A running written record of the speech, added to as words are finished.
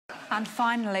And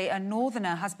finally, a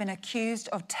northerner has been accused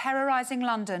of terrorising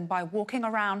London by walking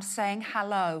around saying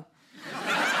hello.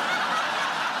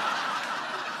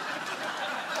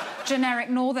 Generic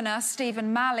northerner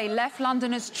Stephen Malley left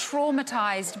Londoners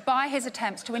traumatised by his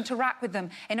attempts to interact with them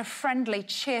in a friendly,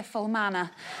 cheerful manner.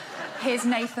 Here's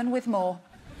Nathan with more.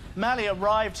 Malley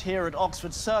arrived here at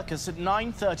Oxford Circus at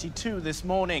 9:32 this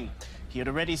morning. He had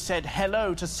already said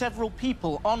hello to several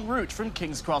people en route from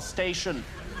King's Cross Station,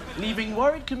 leaving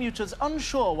worried commuters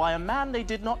unsure why a man they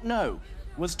did not know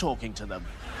was talking to them.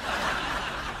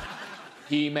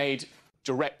 He made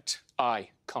direct eye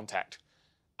contact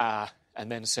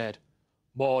and then said,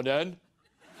 "Morning."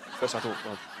 First I thought,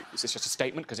 well, is this just a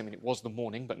statement? Because, I mean, it was the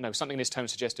morning, but no, something in his tone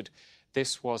suggested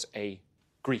this was a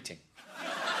greeting.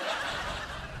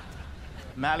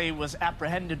 Malley was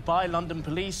apprehended by London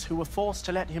police, who were forced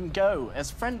to let him go,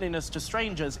 as friendliness to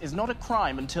strangers is not a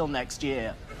crime until next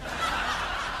year.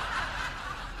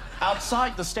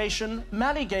 Outside the station,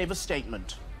 Malley gave a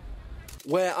statement.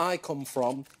 Where I come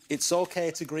from, it's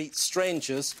OK to greet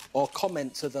strangers or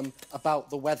comment to them about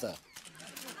the weather.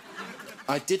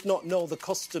 I did not know the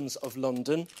customs of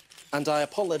London, and I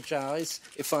apologise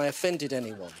if I offended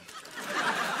anyone.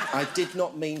 I did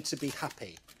not mean to be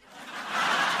happy.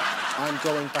 I'm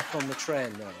going back on the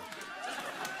train now.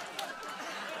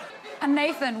 And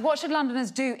Nathan, what should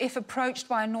Londoners do if approached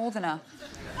by a northerner?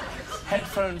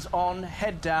 Headphones on,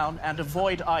 head down, and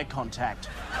avoid eye contact.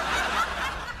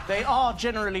 They are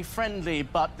generally friendly,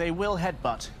 but they will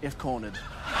headbutt if cornered.